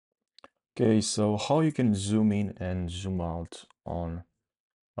Okay, so how you can zoom in and zoom out on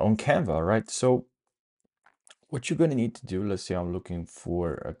Canva, right? So what you're gonna need to do, let's say I'm looking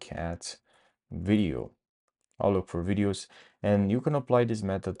for a cat video. I'll look for videos, and you can apply this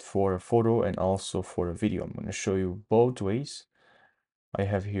method for a photo and also for a video. I'm gonna show you both ways. I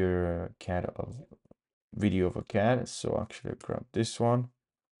have here a cat of video of a cat, so actually I grab this one,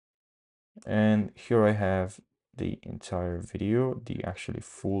 and here I have the entire video, the actually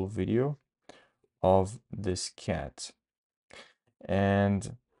full video of this cat.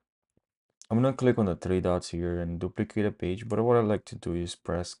 And I'm gonna click on the three dots here and duplicate a page, but what I like to do is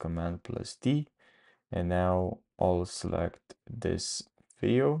press Command plus D, and now I'll select this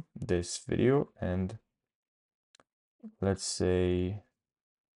video, and let's say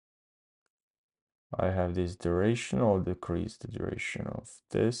I have this duration. I'll decrease the duration of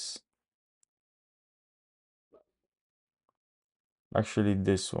this. Actually,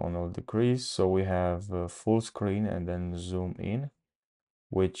 this one will decrease, so we have full screen and then zoom in,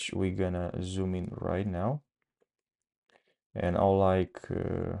 which we're gonna zoom in right now. And I'll I'll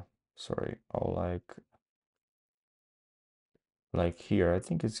like here. I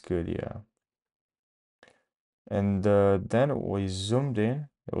think it's good, yeah. And then we zoomed in,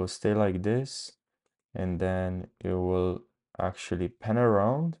 it will stay like this, and then it will actually pan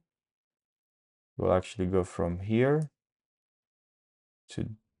around. It will actually go from here to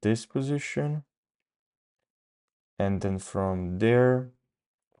this position, and then from there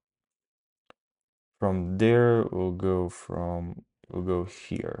we'll go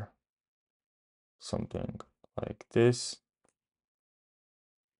here, something like this.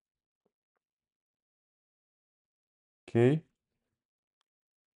 Okay,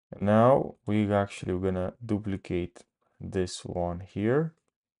 now we're gonna duplicate this one here.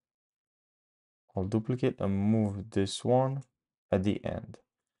 I'll duplicate and move this one at the end.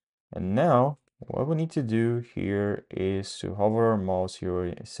 And now what we need to do here is to hover our mouse here where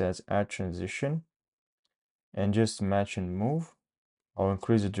it says add transition and just match and move. I'll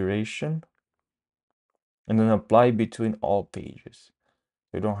increase the duration and then apply between all pages.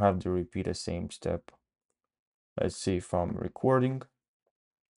 You don't have to repeat the same step. Let's see if I'm recording.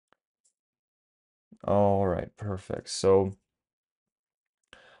 All right, perfect. So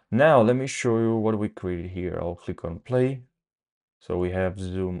now let me show you what we created here. I'll click on play. So we have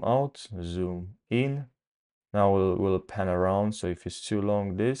zoom out, zoom in. Now we'll pan around. So if it's too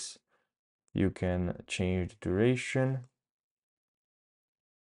long, you can change the duration.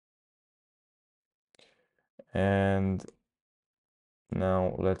 And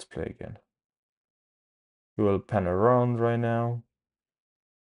now let's play again. We will pan around right now.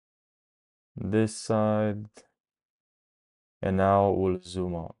 This side. And now we'll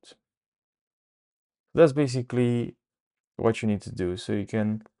zoom out. That's basically what you need to do. So you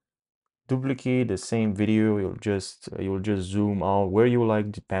can duplicate the same video. You'll just zoom out where you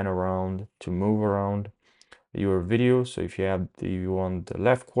like to pan around, to move around your video. So if you want the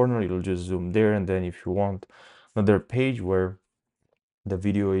left corner, you'll just zoom there. And then if you want another page where the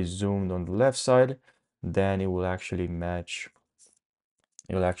video is zoomed on the left side, then it will actually match.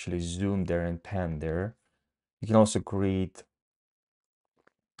 It will actually zoom there and pan there. You can also create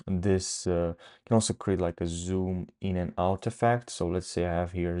like a zoom in and out effect. So let's say I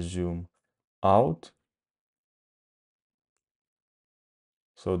have here zoom out.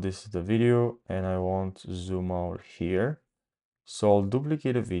 So this is the video and I want to zoom out here. So I'll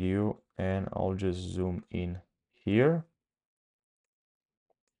duplicate a video and I'll just zoom in here.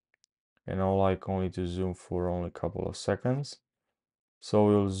 And I'll like only to zoom for only a couple of seconds. So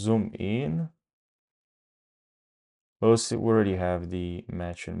we'll zoom in. We'll see, we already have the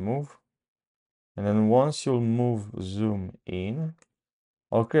match and move. And then once you'll zoom in,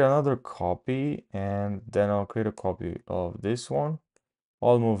 I'll create another copy and then I'll create a copy of this one.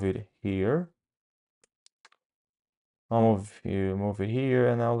 I'll move it here. I'll move it here,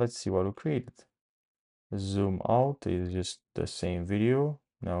 and now let's see what we created. Zoom out is just the same video.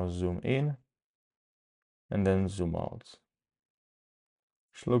 Now zoom in and then zoom out.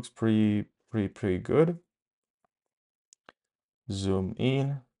 Which looks pretty good. Zoom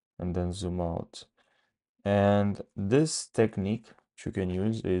in and then zoom out. And this technique you can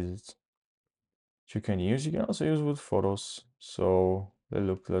also use with photos. So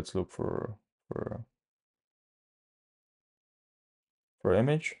let's look for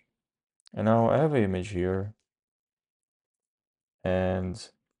image. And now I have an image here, and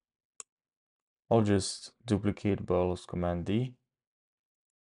I'll just duplicate both Command D.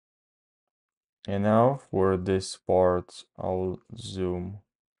 And now for this part, I'll zoom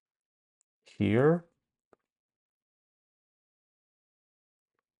here.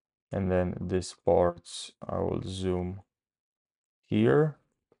 And then this part, I will zoom here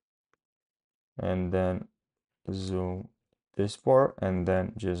and then zoom this part and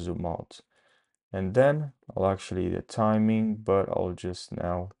then just zoom out. And then I'll actually the timing, but I'll just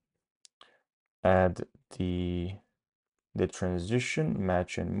now add the transition,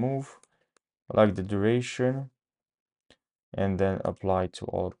 match and move. I like the duration, and then apply to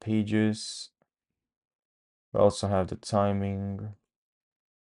all pages. We also have the timing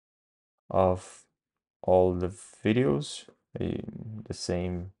of all the videos, the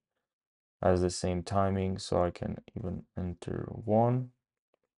same as the same timing, so I can even enter one.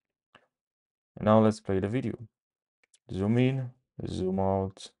 And now let's play the video. Zoom in, zoom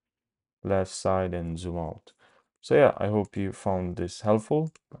out, left side, and zoom out. So yeah, I hope you found this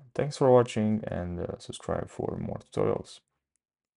helpful. Thanks for watching, and subscribe for more tutorials.